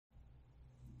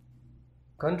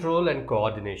Control and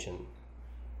coordination.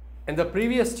 In the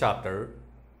previous chapter,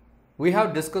 we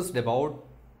have discussed about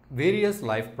various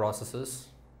life processes.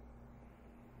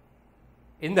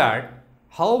 In that,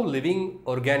 how living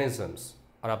organisms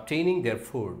are obtaining their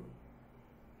food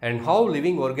and how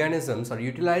living organisms are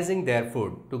utilizing their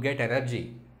food to get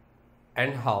energy,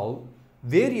 and how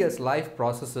various life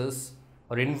processes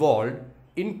are involved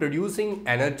in producing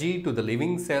energy to the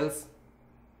living cells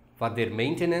for their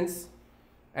maintenance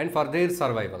and for their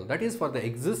survival. That is, for the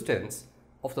existence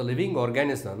of the living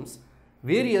organisms,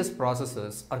 various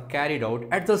processes are carried out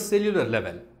at the cellular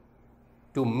level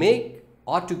to make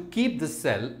or to keep the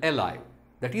cell alive.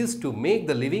 That is, to make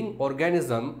the living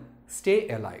organism stay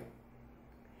alive.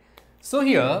 So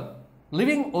here,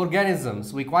 living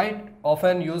organisms, we quite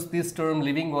often use this term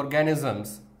living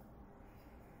organisms.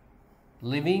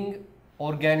 Living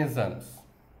organisms.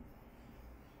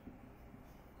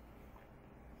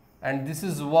 And this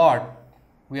is what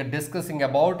we are discussing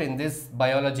about in this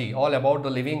biology, all about the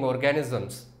living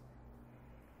organisms.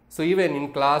 So even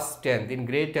in class 10th, in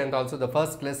grade 10th also, the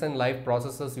first lesson, life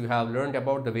processes, you have learned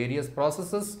about the various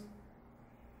processes,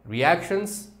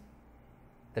 reactions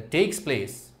that takes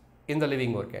place in the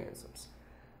living organisms.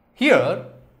 Here,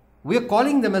 we are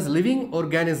calling them as living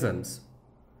organisms.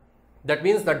 That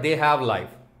means that they have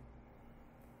life.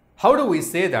 How do we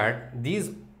say that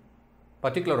these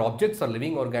particular objects are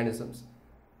living organisms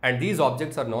and these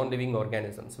objects are non-living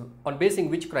organisms? On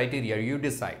basing which criteria you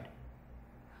decide?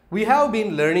 We have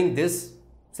been learning this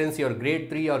since your grade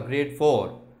 3 or grade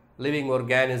 4. Living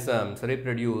organisms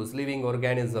reproduce, living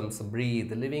organisms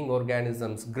breathe, living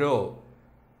organisms grow,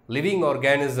 living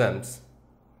organisms,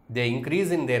 they increase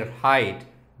in their height,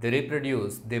 they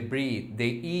reproduce, they breathe, they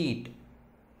eat.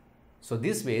 So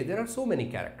this way there are so many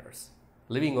characters.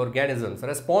 Living organisms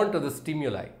respond to the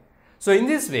stimuli. So in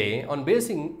this way, on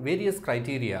basing various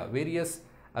criteria, various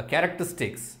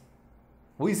characteristics,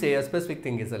 we say a specific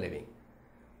thing is a living.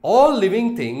 All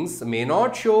living things may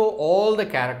not show all the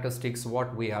characteristics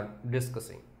what we are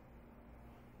discussing.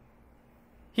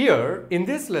 Here in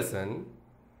this lesson,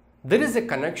 there is a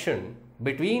connection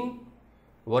between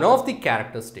one of the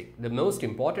characteristic, the most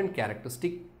important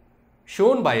characteristic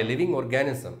shown by a living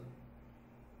organism,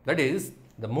 that is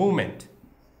the movement.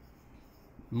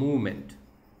 Movement.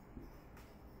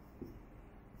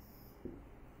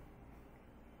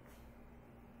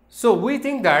 So we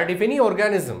think that if any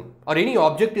organism or any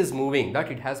object is moving,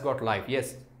 that it has got life.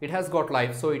 Yes, it has got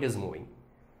life, so it is moving.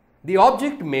 The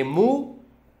object may move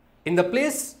in the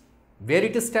place where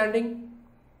it is standing,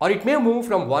 or it may move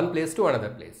from one place to another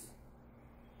place.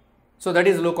 So that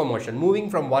is locomotion, moving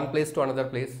from one place to another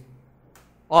place.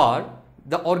 Or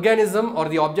the organism or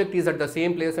the object is at the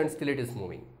same place and still it is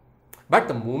moving. But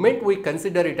the movement, we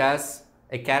consider it as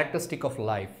a characteristic of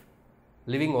life.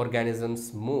 Living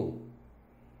organisms move.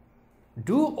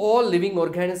 Do all living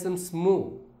organisms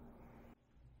move?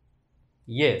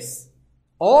 Yes,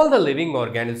 all the living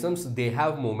organisms, they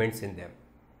have movements in them,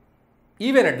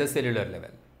 even at the cellular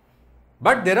level.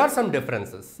 But there are some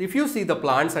differences if you see the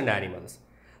plants and animals.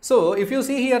 So if you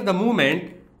see here the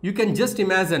movement, you can just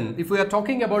imagine, if we are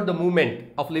talking about the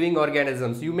movement of living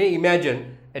organisms, you may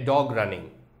imagine a dog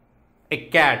running, a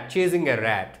cat chasing a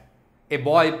rat, a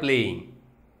boy playing,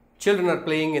 children are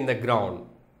playing in the ground,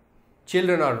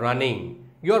 children are running,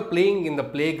 you are playing in the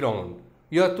playground,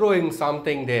 you are throwing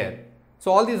something there.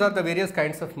 So all these are the various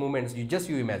kinds of movements,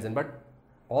 you imagine, but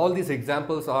all these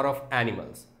examples are of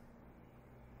animals.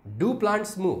 Do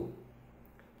plants move?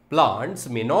 Plants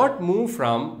may not move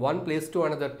from one place to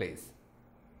another place,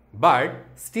 but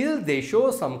still they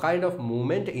show some kind of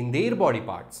movement in their body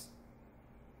parts.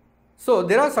 So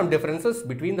there are some differences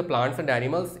between the plants and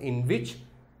animals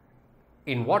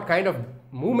in what kind of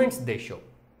movements they show.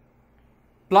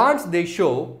 Plants, they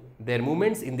show their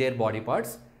movements in their body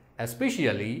parts,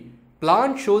 especially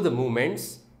plants show the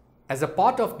movements as a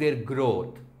part of their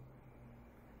growth.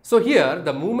 So here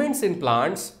the movements in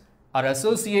plants are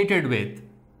associated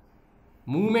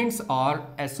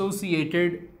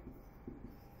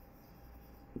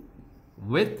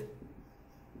with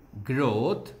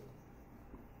growth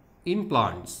in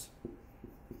plants.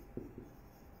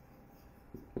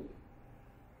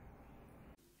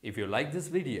 If you like this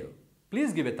video,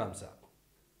 please give a thumbs up.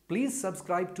 Please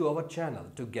subscribe to our channel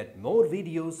to get more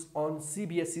videos on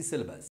CBSE syllabus.